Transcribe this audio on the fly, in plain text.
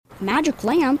Magic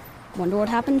lamp? Wonder what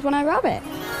happens when I rub it.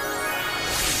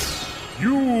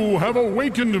 You have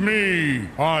awakened me.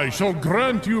 I shall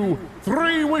grant you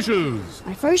 3 wishes.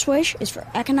 My first wish is for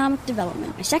economic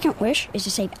development. My second wish is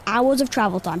to save hours of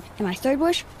travel time. And my third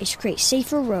wish is to create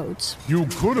safer roads. You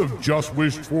could have just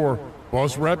wished for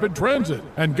bus rapid transit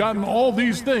and gotten all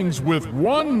these things with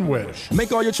 1 wish.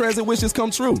 Make all your transit wishes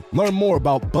come true. Learn more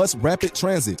about Bus Rapid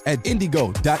Transit at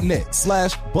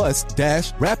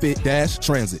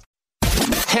indigo.net/bus-rapid-transit.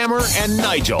 Hammer and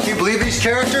Nigel. Can you believe these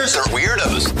characters are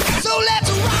weirdos? So let's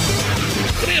rock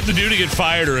it! What do you have to do to get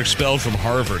fired or expelled from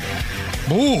Harvard?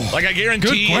 Ooh, like, I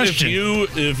guarantee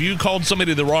if you called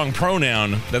somebody the wrong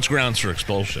pronoun, that's grounds for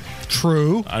expulsion.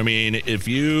 True. I mean, if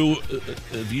you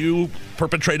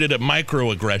perpetrated a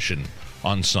microaggression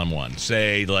on someone,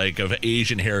 say like of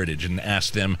Asian heritage, and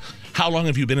asked them, how long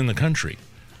have you been in the country?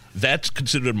 That's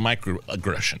considered a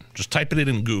microaggression. Just type it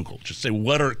in Google. Just say,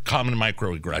 what are common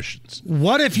microaggressions?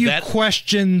 What if you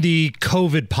question the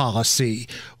COVID policy?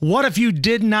 What if you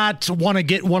did not want to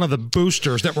get one of the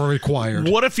boosters that were required?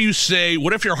 What if you're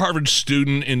a Harvard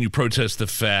student and you protest the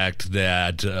fact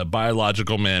that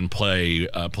biological men playing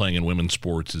in women's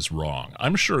sports is wrong?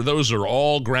 I'm sure those are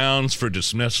all grounds for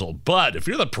dismissal. But if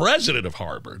you're the president of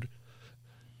Harvard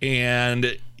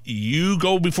and you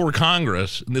go before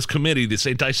Congress in this committee, this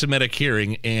anti-Semitic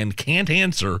hearing, and can't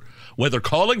answer whether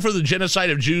calling for the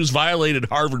genocide of Jews violated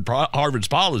Harvard's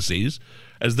policies,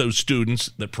 as those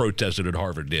students that protested at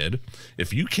Harvard did.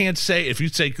 If you say,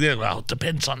 well, it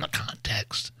depends on the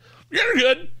context, you're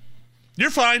good. You're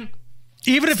fine.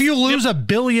 Even if you lose $1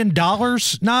 billion,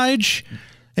 Nige,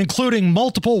 including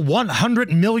multiple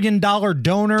 $100 million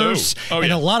donors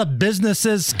and a lot of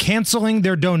businesses canceling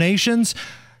their donations,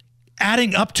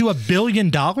 adding up to $1 billion?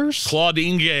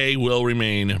 Claudine Gay will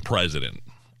remain president.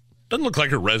 Doesn't look like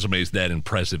her resume is that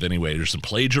impressive anyway. There's some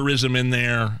plagiarism in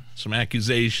there, some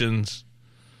accusations,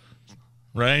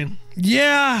 right?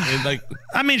 Yeah.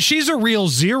 I mean, she's a real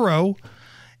zero,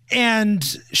 and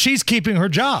she's keeping her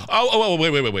job. Oh,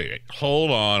 wait. Hold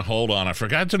on. I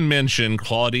forgot to mention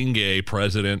Claudine Gay,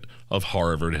 president of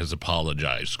Harvard, has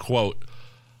apologized. Quote,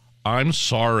 "I'm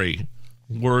sorry.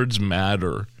 Words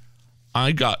matter.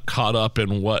 I got caught up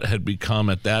in what had become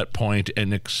at that point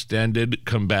an extended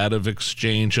combative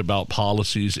exchange about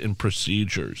policies and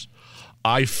procedures.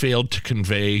 I failed to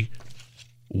convey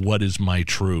what is my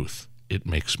truth. It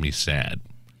makes me sad."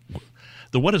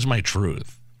 The what is my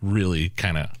truth really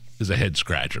kind of is a head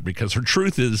scratcher, because her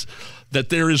truth is that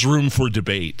there is room for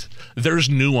debate. There's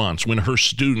nuance when her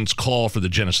students call for the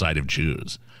genocide of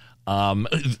Jews.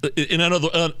 In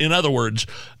other words,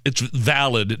 it's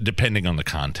valid depending on the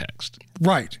context.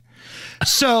 Right.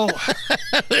 So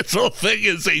this whole thing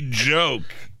is a joke.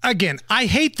 Again, I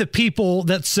hate the people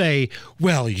that say,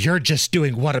 well, you're just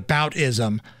doing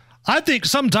whataboutism. I think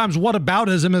sometimes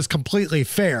whataboutism is completely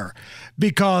fair,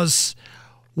 because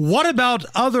what about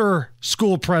other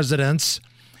school presidents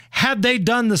had they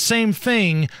done the same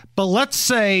thing, but let's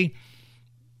say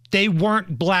they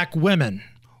weren't black women?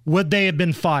 Would they have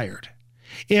been fired?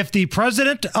 If the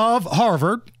president of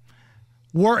Harvard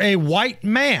were a white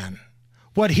man,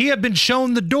 would he have been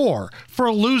shown the door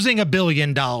for losing $1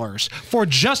 billion, for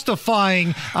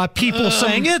justifying people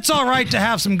saying it's all right to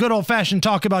have some good old-fashioned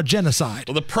talk about genocide?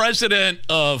 Well, the president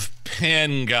of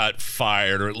Penn got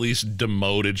fired, or at least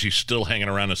demoted. She's still hanging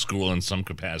around the school in some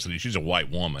capacity. She's a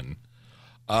white woman.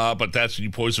 But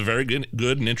you pose a very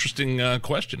good and interesting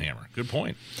question, Hammer. Good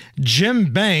point.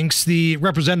 Jim Banks, the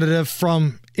representative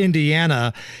from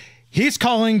Indiana, he's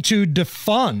calling to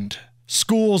defund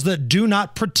schools that do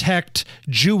not protect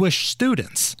Jewish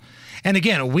students. And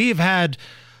again, we've had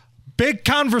big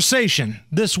conversation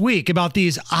this week about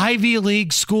these Ivy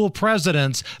League school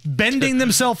presidents bending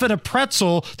themselves in a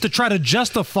pretzel to try to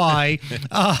justify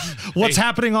what's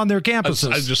happening on their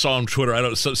campuses. I just saw on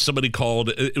Twitter, somebody called,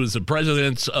 it was the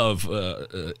presidents of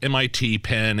MIT,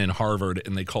 Penn, and Harvard,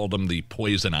 and they called them the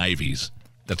Poison Ivies.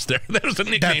 That was the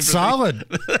nickname. That's solid.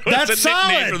 That's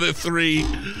solid. Nickname for the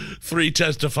three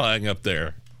testifying up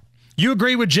there. You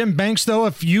agree with Jim Banks, though,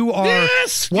 if you are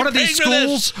one of these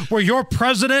schools where your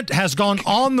president has gone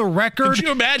on the record? Could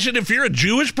you imagine if you're a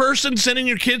Jewish person sending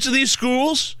your kids to these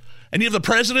schools and you have the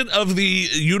president of the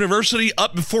university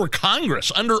up before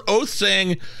Congress under oath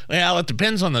saying, well, it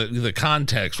depends on the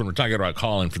context when we're talking about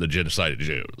calling for the genocide of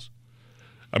Jews?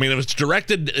 I mean, if it's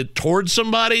directed towards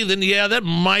somebody, then that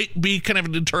might be kind of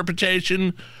an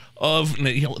interpretation of,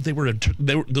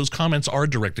 those comments are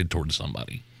directed towards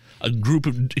somebody. A group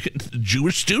of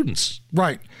Jewish students.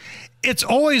 Right. It's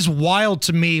always wild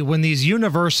to me when these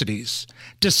universities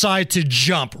decide to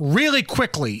jump really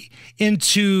quickly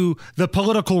into the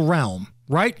political realm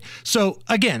right? So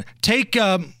again, take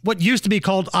what used to be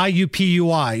called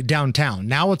IUPUI downtown.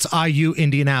 Now it's IU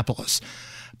Indianapolis.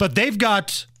 But they've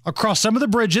got, across some of the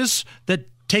bridges that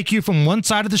take you from one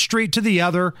side of the street to the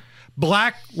other,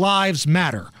 Black Lives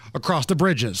Matter across the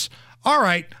bridges. All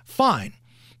right, fine.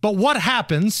 But what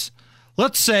happens,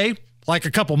 let's say, like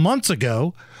a couple months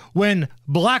ago, when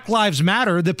Black Lives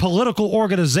Matter, the political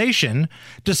organization,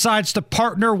 decides to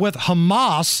partner with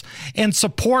Hamas and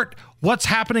support what's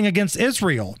happening against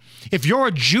Israel? If you're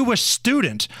a Jewish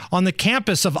student on the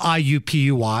campus of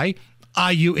IUPUI,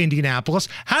 IU Indianapolis,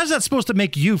 how is that supposed to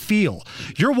make you feel?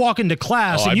 You're walking to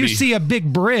class and you see a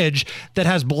big bridge that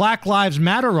has Black Lives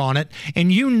Matter on it,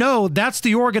 and you know that's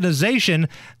the organization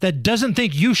that doesn't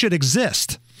think you should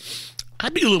exist.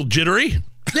 I'd be a little jittery.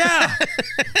 Yeah.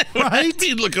 Right? I'd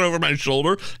be looking over my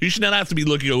shoulder. You should not have to be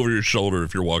looking over your shoulder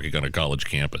if you're walking on a college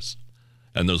campus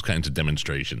and those kinds of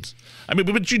demonstrations. I mean,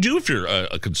 but you do if you're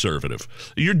a conservative.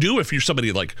 You do if you're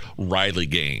somebody like Riley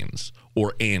Gaines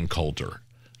or Ann Coulter.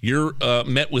 You're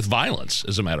met with violence,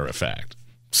 as a matter of fact.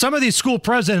 Some of these school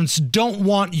presidents don't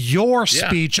want your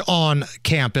speech on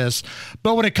campus,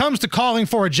 but when it comes to calling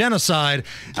for a genocide,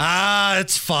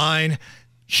 it's fine.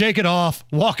 Shake it off,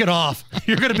 walk it off.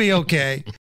 You're going to be okay.